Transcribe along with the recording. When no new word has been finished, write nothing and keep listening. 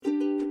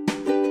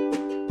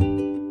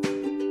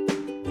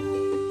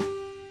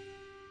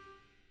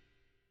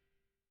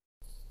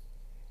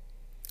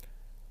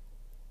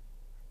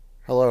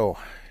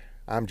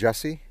I'm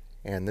Jesse,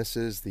 and this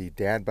is the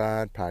Dad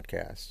Bod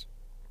Podcast.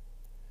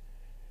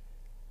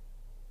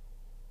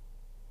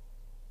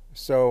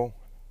 So,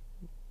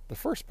 the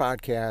first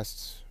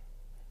podcast,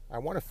 I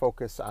want to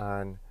focus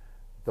on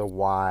the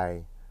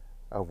why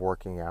of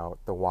working out,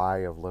 the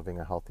why of living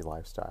a healthy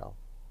lifestyle.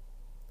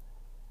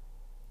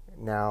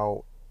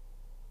 Now,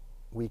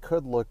 we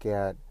could look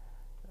at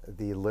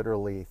the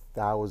literally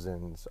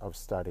thousands of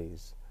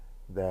studies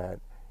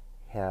that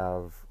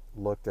have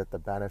looked at the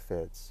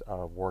benefits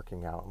of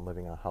working out and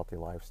living a healthy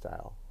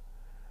lifestyle.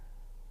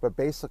 But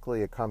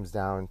basically, it comes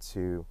down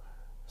to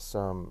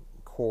some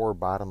core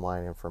bottom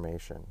line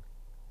information.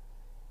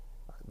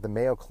 The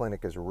Mayo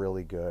Clinic is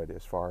really good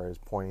as far as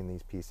pointing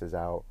these pieces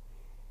out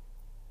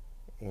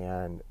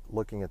and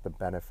looking at the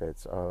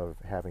benefits of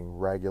having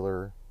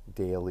regular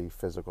daily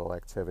physical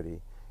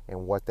activity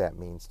and what that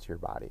means to your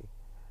body.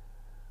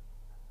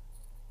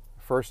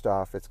 First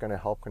off, it's going to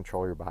help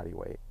control your body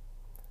weight.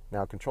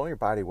 Now, controlling your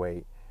body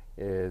weight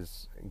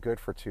is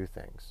good for two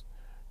things,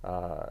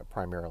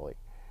 primarily.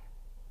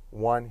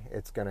 One,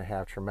 it's going to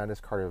have tremendous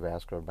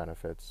cardiovascular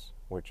benefits,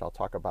 which I'll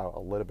talk about a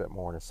little bit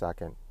more in a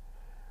second.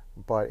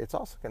 But it's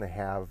also going to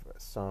have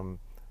some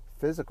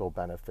physical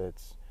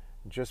benefits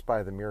just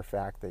by the mere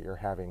fact that you're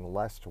having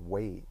less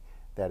weight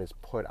that is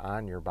put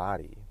on your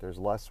body. There's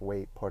less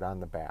weight put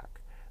on the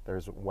back.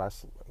 There's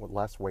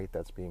less weight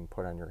that's being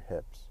put on your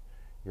hips,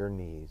 your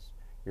knees,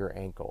 your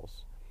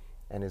ankles.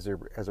 And as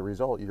a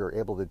result, you're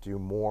able to do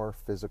more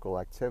physical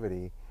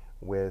activity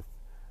with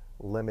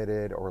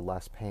limited or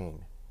less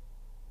pain.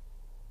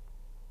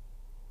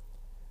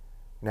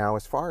 Now,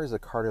 as far as the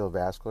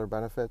cardiovascular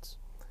benefits,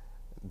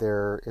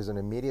 there is an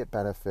immediate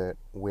benefit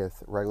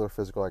with regular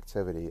physical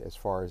activity as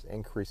far as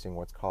increasing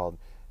what's called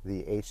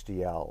the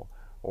HDL,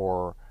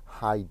 or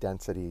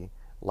high-density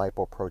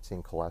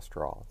lipoprotein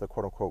cholesterol, the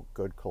quote-unquote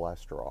good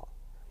cholesterol.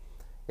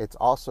 It's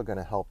also going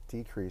to help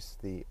decrease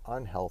the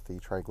unhealthy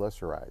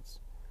triglycerides.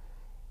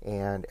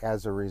 And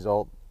as a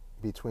result,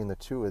 between the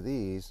two of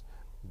these,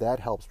 that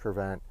helps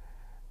prevent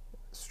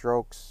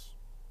strokes,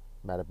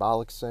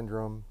 metabolic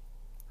syndrome,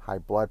 high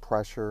blood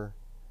pressure,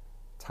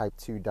 type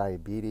 2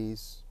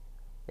 diabetes.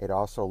 It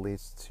also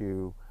leads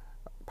to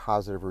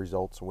positive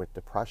results with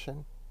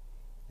depression,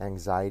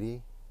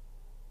 anxiety,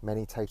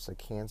 many types of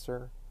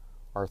cancer,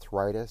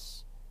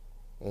 arthritis,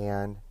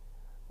 and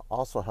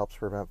also helps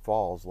prevent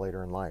falls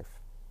later in life.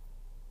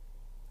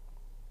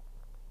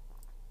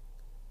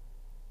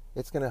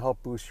 It's going to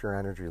help boost your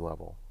energy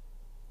level.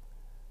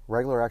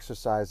 Regular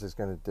exercise is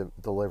going to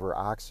deliver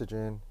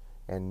oxygen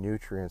and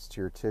nutrients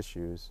to your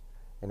tissues,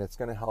 and it's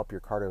going to help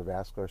your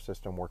cardiovascular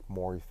system work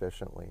more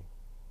efficiently.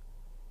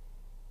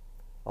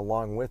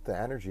 Along with the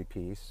energy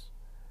piece,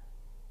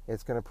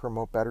 it's going to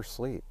promote better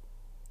sleep.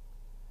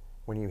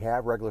 When you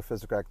have regular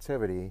physical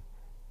activity,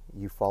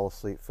 you fall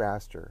asleep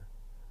faster.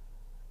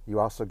 You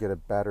also get a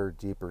better,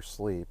 deeper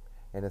sleep,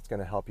 and it's going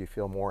to help you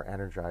feel more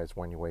energized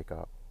when you wake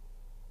up.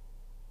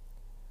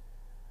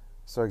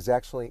 So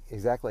exactly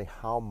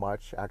how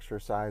much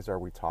exercise are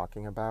we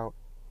talking about?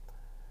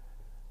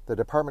 The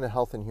Department of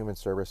Health and Human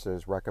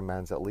Services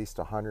recommends at least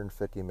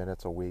 150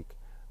 minutes a week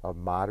of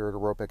moderate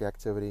aerobic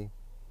activity,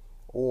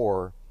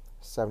 or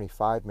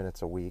 75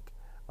 minutes a week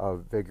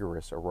of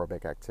vigorous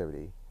aerobic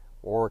activity,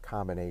 or a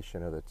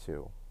combination of the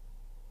two.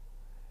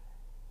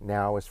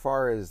 Now, as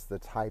far as the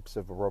types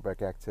of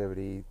aerobic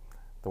activity,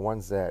 the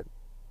ones that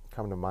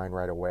come to mind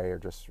right away are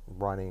just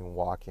running,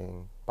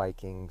 walking,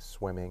 biking,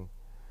 swimming.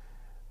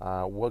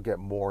 We'll get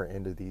more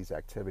into these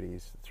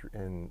activities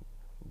in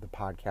the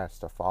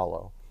podcast to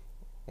follow,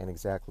 and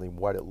exactly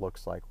what it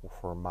looks like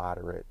for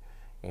moderate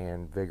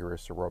and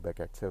vigorous aerobic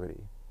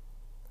activity.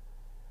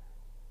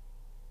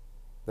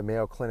 The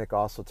Mayo Clinic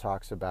also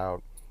talks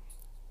about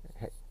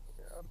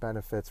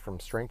benefits from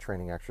strength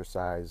training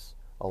exercise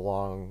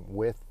along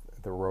with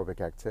the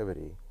aerobic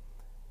activity.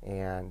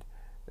 And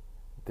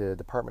the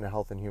Department of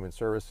Health and Human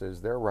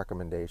Services, their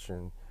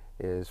recommendation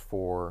is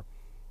for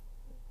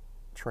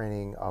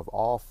training of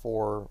all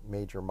four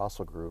major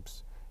muscle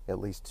groups at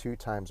least 2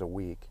 times a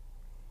week,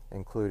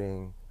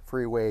 including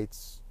free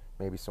weights,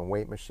 maybe some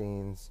weight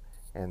machines,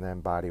 and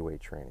then body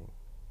weight training.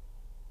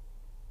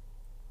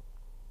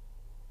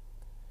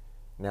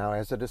 Now,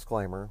 as a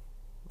disclaimer,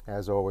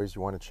 as always,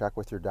 you want to check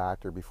with your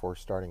doctor before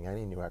starting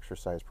any new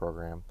exercise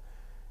program,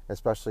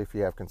 especially if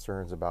you have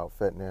concerns about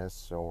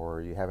fitness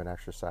or you haven't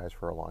exercised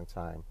for a long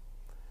time.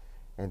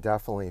 And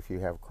definitely if you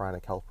have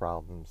chronic health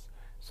problems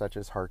such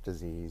as heart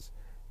disease,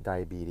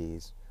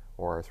 diabetes,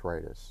 or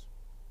arthritis.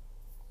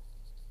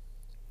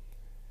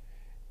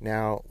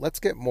 Now, let's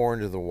get more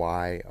into the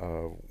why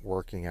of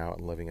working out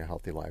and living a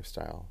healthy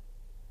lifestyle.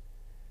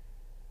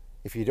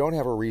 If you don't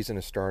have a reason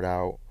to start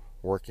out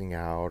working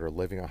out or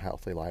living a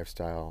healthy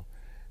lifestyle,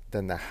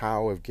 then the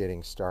how of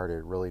getting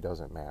started really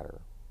doesn't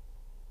matter.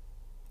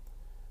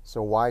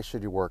 So why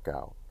should you work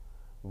out?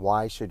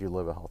 Why should you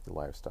live a healthy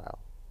lifestyle?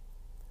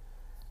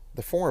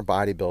 The former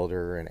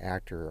bodybuilder and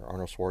actor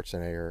Arnold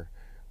Schwarzenegger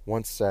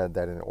once said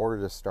that in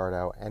order to start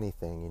out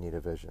anything, you need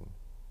a vision.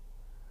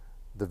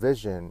 The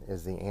vision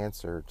is the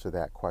answer to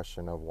that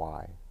question of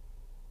why.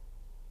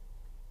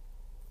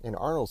 In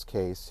Arnold's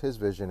case, his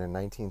vision in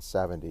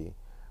 1970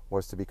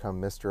 was to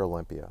become Mr.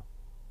 Olympia.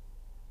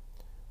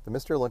 The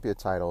Mr. Olympia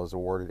title is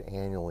awarded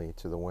annually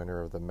to the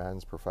winner of the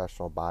Men's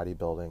Professional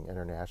Bodybuilding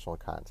International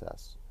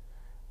Contest,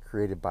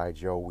 created by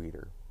Joe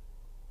Weider.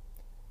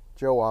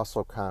 Joe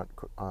also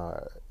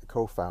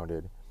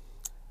co-founded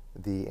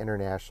the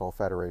International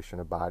Federation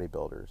of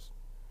Bodybuilders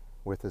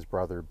with his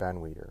brother Ben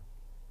Weider.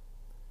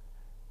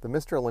 The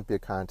Mr. Olympia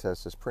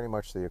contest is pretty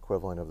much the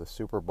equivalent of the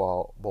Super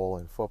Bowl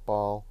in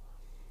football,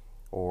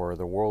 or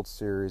the World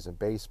Series in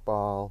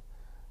baseball,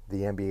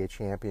 the NBA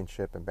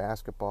championship in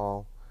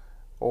basketball,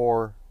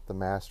 or the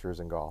Masters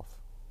in golf.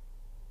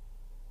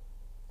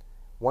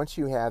 Once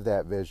you have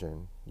that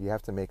vision, you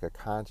have to make a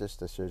conscious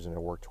decision to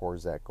work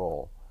towards that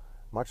goal,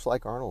 much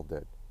like Arnold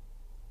did.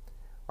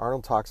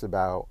 Arnold talks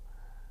about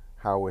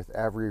how with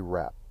every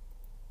rep,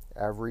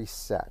 every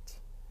set,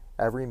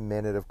 every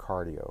minute of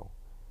cardio,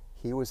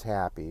 he was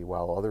happy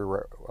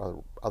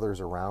while others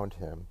around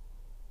him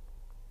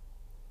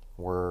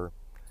were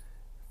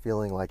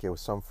feeling like it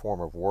was some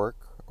form of work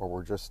or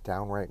were just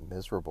downright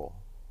miserable.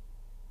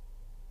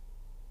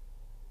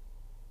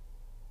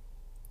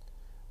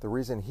 The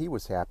reason he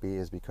was happy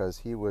is because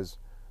he was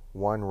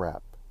one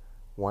rep,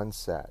 one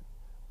set,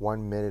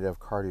 1 minute of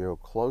cardio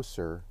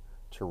closer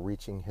to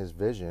reaching his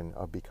vision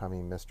of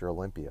becoming Mr.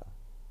 Olympia.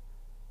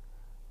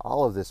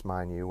 All of this,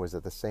 mind you, was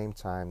at the same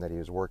time that he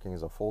was working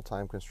as a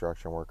full-time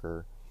construction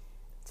worker,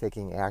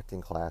 taking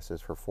acting classes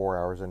for 4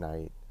 hours a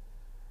night,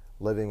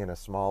 living in a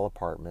small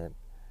apartment,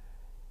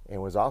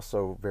 and was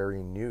also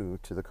very new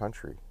to the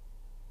country.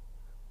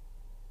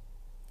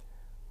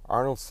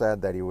 Arnold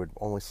said that he would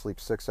only sleep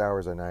 6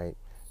 hours a night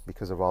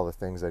because of all the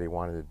things that he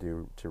wanted to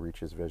do to reach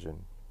his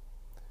vision.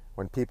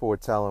 When people would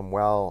tell him,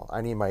 well,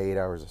 I need my 8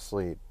 hours of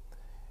sleep,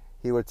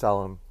 he would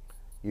tell them,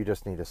 you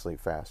just need to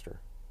sleep faster.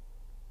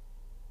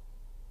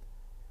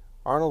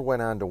 Arnold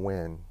went on to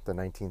win the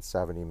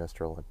 1970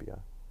 Mr. Olympia.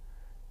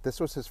 This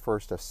was his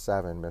first of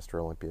 7 Mr.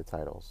 Olympia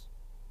titles.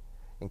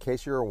 In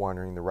case you were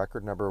wondering, the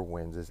record number of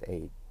wins is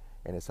 8,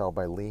 and is held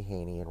by Lee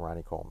Haney and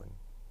Ronnie Coleman.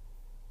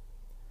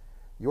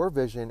 Your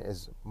vision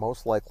is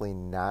most likely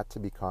not to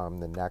become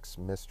the next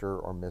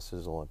Mr. or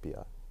Mrs.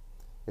 Olympia.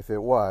 If it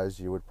was,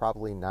 you would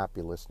probably not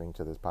be listening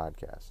to this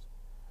podcast.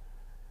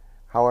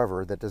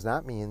 However, that does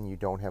not mean you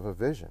don't have a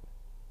vision.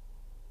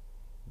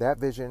 That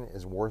vision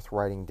is worth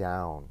writing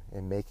down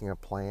and making a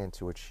plan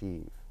to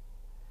achieve.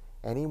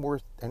 Anything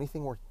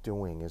worth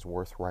doing is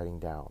worth writing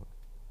down.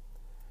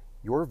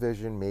 Your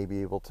vision may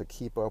be able to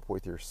keep up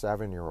with your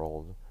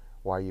 7-year-old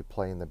while you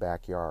play in the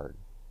backyard.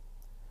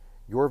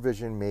 Your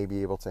vision may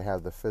be able to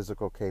have the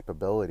physical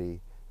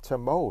capability to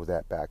mow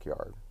that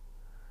backyard.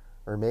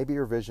 Or maybe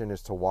your vision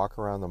is to walk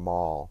around the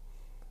mall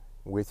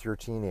with your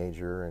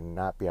teenager and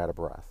not be out of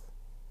breath.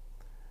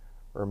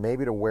 Or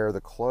maybe to wear the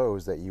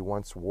clothes that you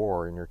once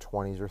wore in your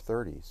 20s or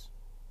 30s.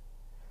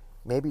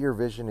 Maybe your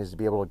vision is to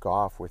be able to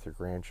golf with your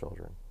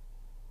grandchildren.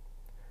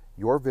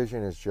 Your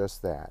vision is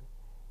just that.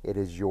 It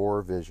is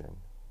your vision.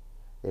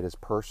 It is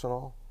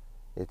personal,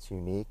 it's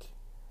unique,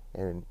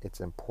 and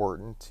it's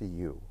important to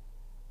you.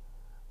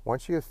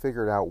 Once you have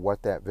figured out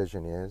what that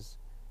vision is,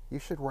 you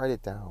should write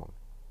it down.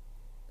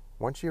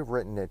 Once you've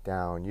written it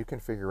down, you can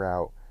figure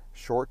out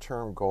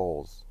short-term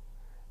goals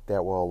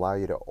that will allow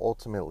you to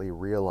ultimately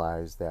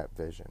realize that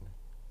vision.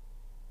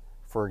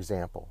 For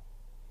example,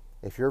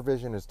 if your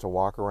vision is to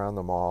walk around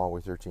the mall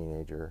with your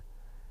teenager,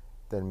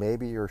 then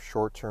maybe your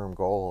short-term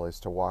goal is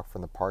to walk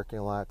from the parking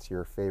lot to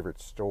your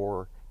favorite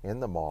store in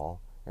the mall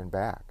and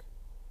back.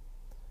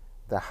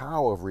 The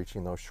how of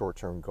reaching those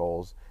short-term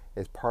goals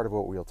is part of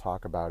what we'll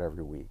talk about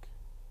every week.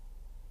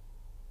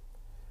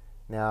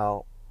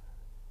 Now,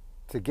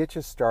 to get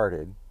you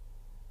started,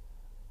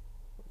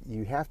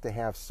 you have to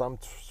have some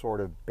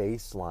sort of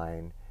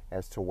baseline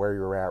as to where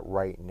you're at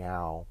right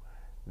now.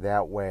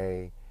 That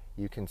way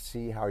you can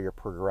see how you're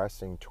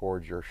progressing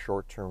towards your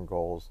short-term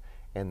goals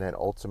and then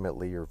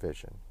ultimately your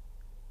vision.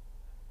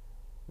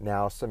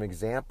 Now, some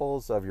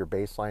examples of your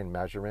baseline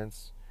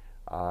measurements.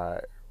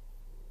 What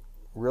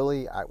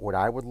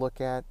I would look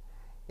at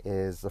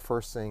is the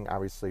first thing,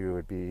 obviously,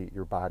 would be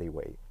your body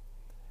weight.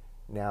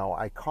 Now,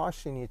 I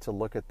caution you to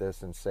look at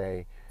this and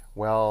say,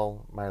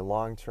 well, my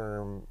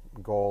long-term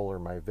goal or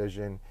my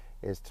vision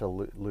is to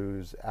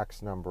lose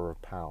X number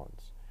of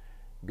pounds.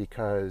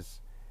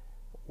 Because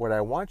what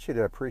I want you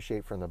to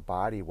appreciate from the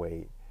body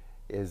weight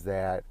is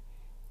that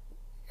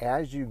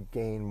as you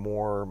gain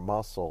more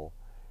muscle,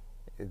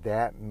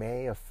 that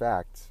may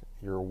affect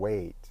your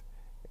weight,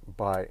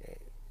 but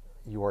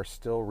you are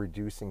still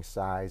reducing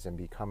size and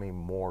becoming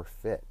more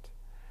fit.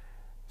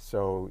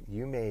 So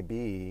you may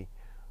be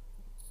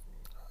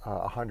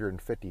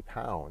 150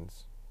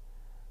 pounds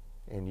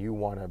and you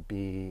want to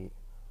be,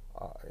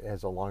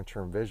 as a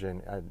long-term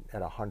vision,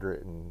 at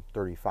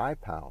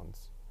 135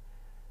 pounds.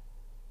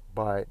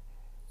 But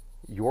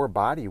your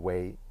body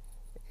weight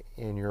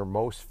in your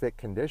most fit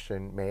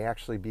condition may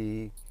actually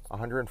be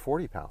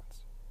 140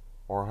 pounds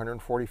or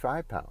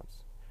 145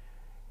 pounds.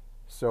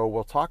 So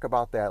we'll talk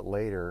about that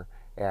later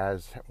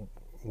as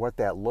what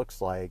that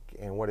looks like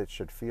and what it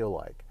should feel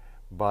like.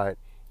 But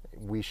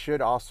we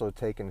should also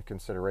take into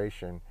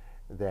consideration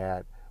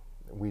that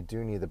we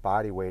do need the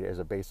body weight as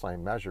a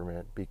baseline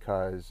measurement,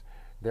 because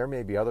there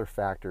may be other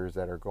factors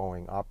that are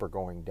going up or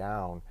going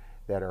down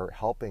that are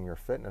helping your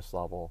fitness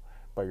level,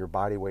 but your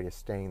body weight is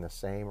staying the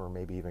same or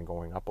maybe even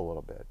going up a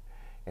little bit.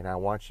 And I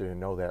want you to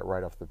know that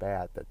right off the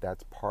bat, that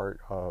that's part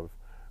of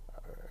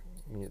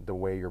the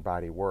way your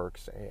body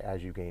works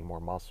as you gain more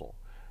muscle.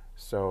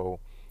 So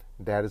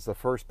that is the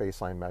first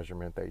baseline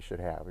measurement that you should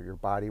have. Your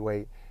body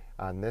weight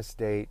on this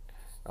date,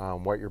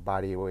 what your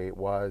body weight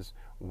was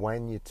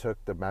when you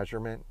took the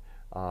measurement.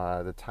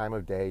 The time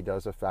of day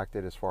does affect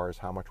it as far as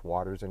how much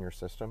water is in your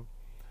system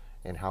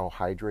and how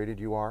hydrated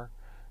you are.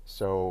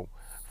 So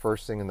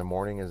first thing in the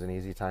morning is an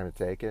easy time to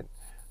take it.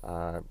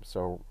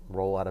 So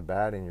roll out of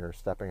bed and you're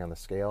stepping on the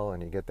scale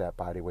and you get that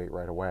body weight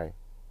right away.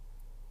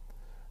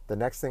 The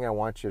next thing I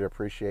want you to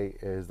appreciate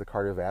is the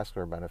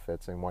cardiovascular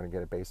benefits, and want to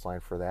get a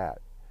baseline for that.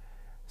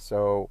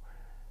 So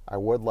I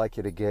would like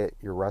you to get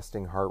your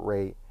resting heart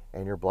rate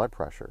and your blood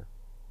pressure.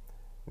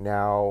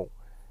 Now,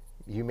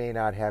 you may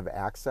not have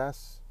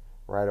access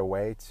right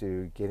away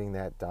to getting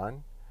that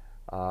done,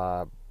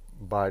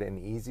 but an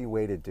easy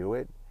way to do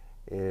it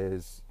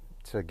is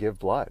to give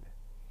blood.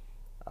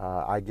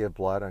 I give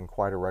blood on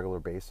quite a regular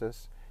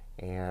basis,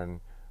 and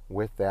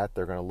with that,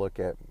 they're going to look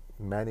at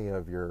many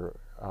of your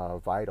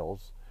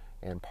vitals,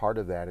 and part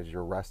of that is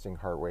your resting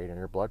heart rate and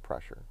your blood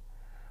pressure.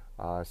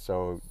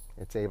 So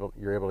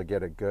you're able to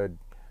get a good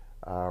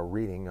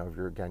reading of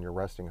your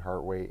resting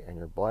heart rate and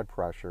your blood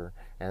pressure,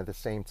 and at the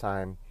same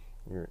time,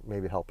 you're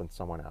maybe helping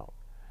someone out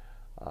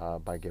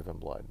by giving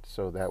blood.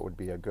 So that would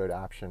be a good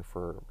option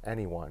for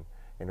anyone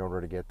in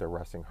order to get their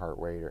resting heart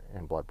rate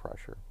and blood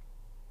pressure.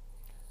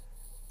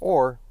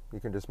 Or you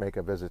can just make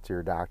a visit to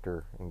your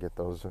doctor and get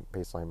those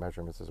baseline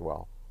measurements as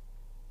well.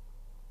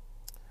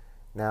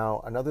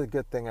 Now, another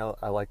good thing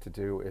I like to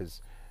do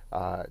is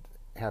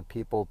have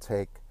people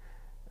take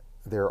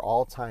their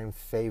all-time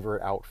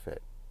favorite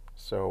outfit.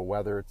 So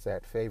whether it's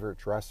that favorite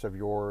dress of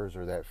yours,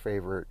 or that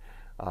favorite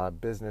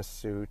business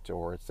suit,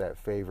 or it's that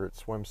favorite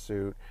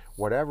swimsuit,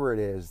 whatever it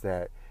is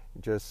that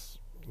just,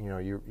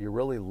 you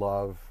really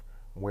love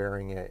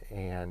wearing it,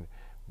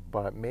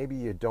 but maybe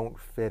you don't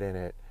fit in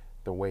it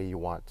the way you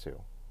want to,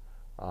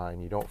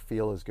 and you don't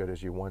feel as good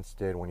as you once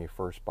did when you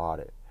first bought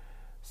it.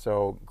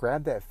 So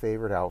grab that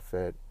favorite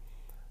outfit,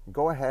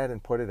 go ahead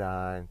and put it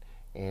on,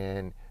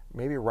 and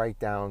maybe write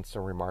down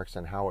some remarks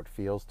on how it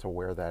feels to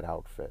wear that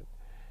outfit.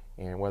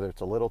 And whether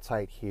it's a little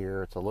tight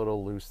here, it's a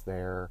little loose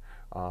there,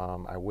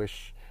 I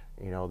wish,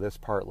 this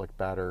part looked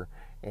better.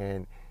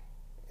 And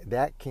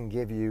that can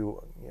give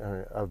you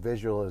a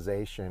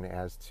visualization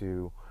as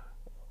to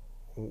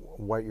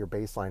what your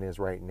baseline is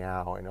right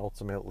now, and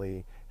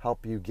ultimately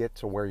help you get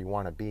to where you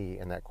want to be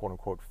in that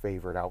quote-unquote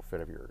favorite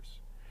outfit of yours.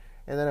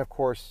 And then, of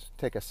course,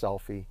 take a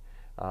selfie,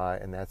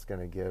 and that's going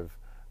to give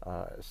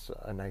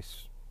a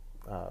nice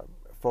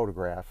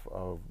photograph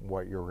of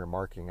what you're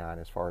remarking on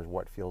as far as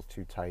what feels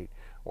too tight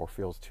or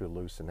feels too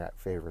loose in that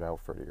favorite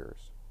outfit of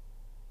yours.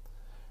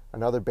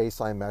 Another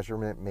baseline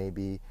measurement may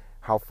be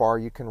how far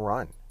you can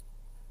run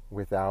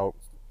without,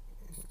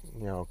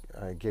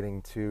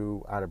 getting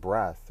too out of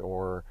breath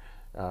or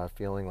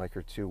feeling like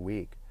you're too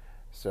weak.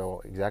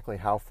 So exactly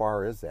how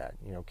far is that?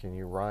 Can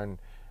you run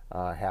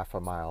half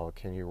a mile?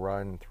 Can you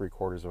run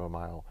 3/4 of a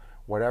mile?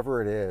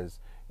 Whatever it is,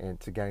 and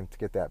to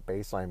get that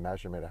baseline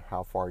measurement of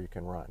how far you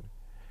can run.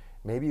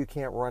 Maybe you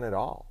can't run at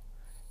all.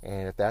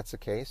 And if that's the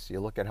case, you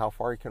look at how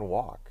far you can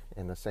walk.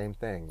 And the same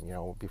thing,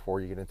 before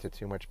you get into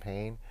too much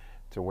pain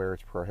to where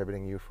it's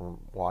prohibiting you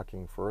from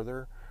walking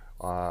further,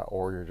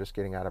 or you're just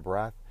getting out of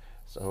breath.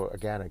 So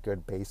again, a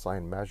good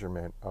baseline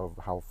measurement of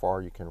how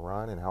far you can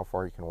run and how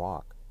far you can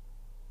walk.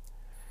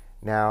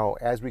 Now,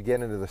 as we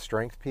get into the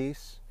strength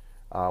piece,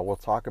 we'll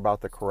talk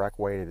about the correct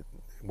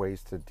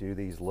ways to do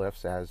these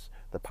lifts as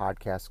the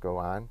podcasts go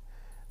on.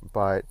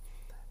 But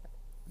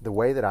the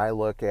way that I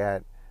look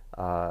at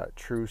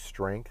true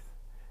strength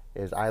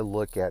is I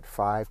look at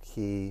 5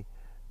 key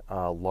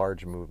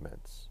large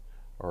movements,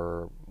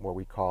 or what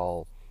we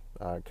call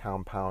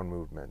compound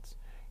movements.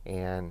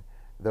 And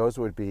those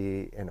would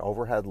be an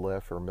overhead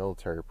lift or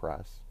military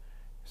press.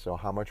 So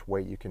how much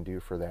weight you can do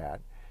for that.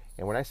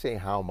 And when I say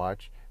how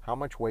much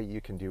weight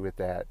you can do with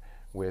that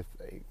with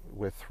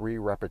 3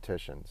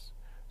 repetitions.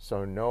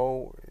 So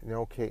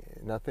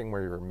nothing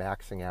where you're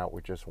maxing out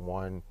with just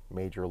one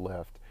major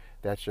lift.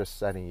 That's just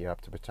setting you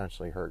up to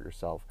potentially hurt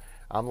yourself.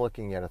 I'm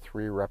looking at a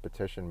 3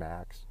 repetition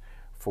max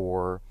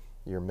for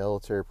your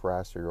military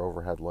press or your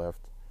overhead lift.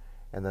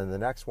 And then the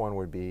next one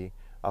would be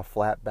a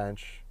flat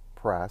bench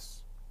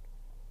press.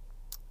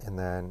 And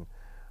then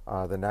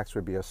the next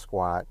would be a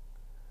squat.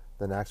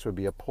 The next would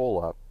be a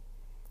pull-up.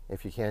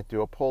 If you can't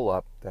do a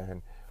pull-up,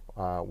 then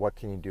what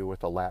can you do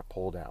with a lat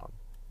pull-down?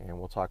 And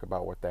we'll talk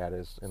about what that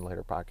is in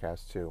later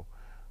podcasts too.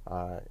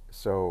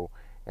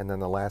 And then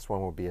the last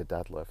one will be a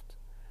deadlift.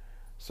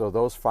 So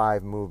those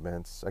 5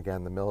 movements,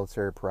 again, the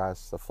military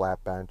press, the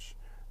flat bench,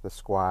 the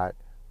squat,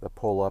 the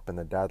pull-up, and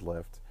the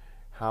deadlift,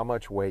 how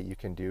much weight you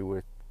can do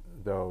with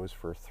those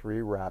for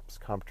 3 reps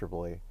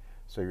comfortably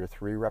So your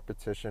 3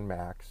 repetition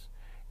max,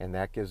 and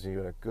that gives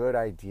you a good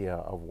idea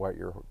of what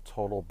your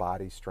total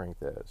body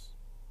strength is.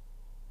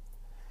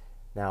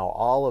 Now,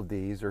 all of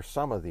these, or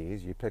some of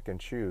these, you pick and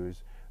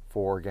choose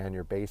for, again,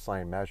 your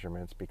baseline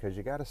measurements, because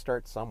you got to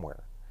start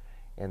somewhere.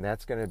 And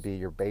that's going to be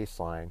your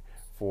baseline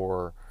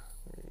for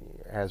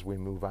as we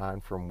move on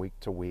from week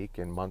to week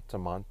and month to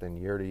month and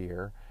year to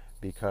year,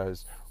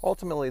 because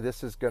ultimately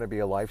this is going to be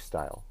a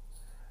lifestyle.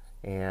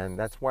 And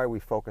that's why we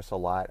focus a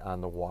lot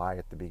on the why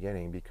at the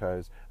beginning,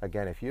 because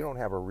again, if you don't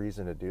have a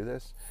reason to do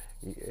this,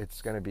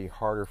 it's going to be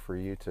harder for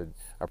you to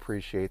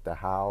appreciate the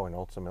how and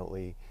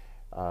ultimately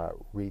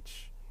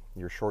reach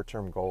your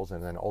short-term goals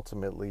and then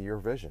ultimately your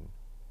vision.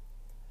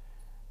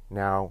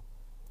 Now,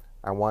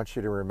 I want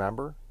you to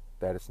remember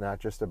that it's not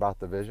just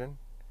about the vision.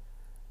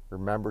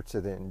 Remember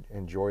to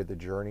enjoy the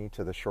journey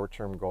to the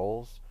short-term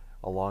goals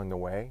along the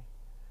way.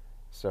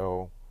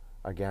 So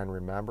again,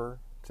 remember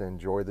to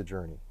enjoy the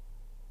journey.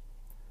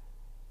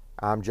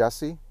 I'm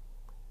Jesse,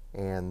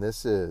 and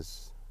this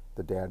is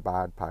the Dad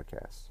Bod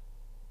Podcast.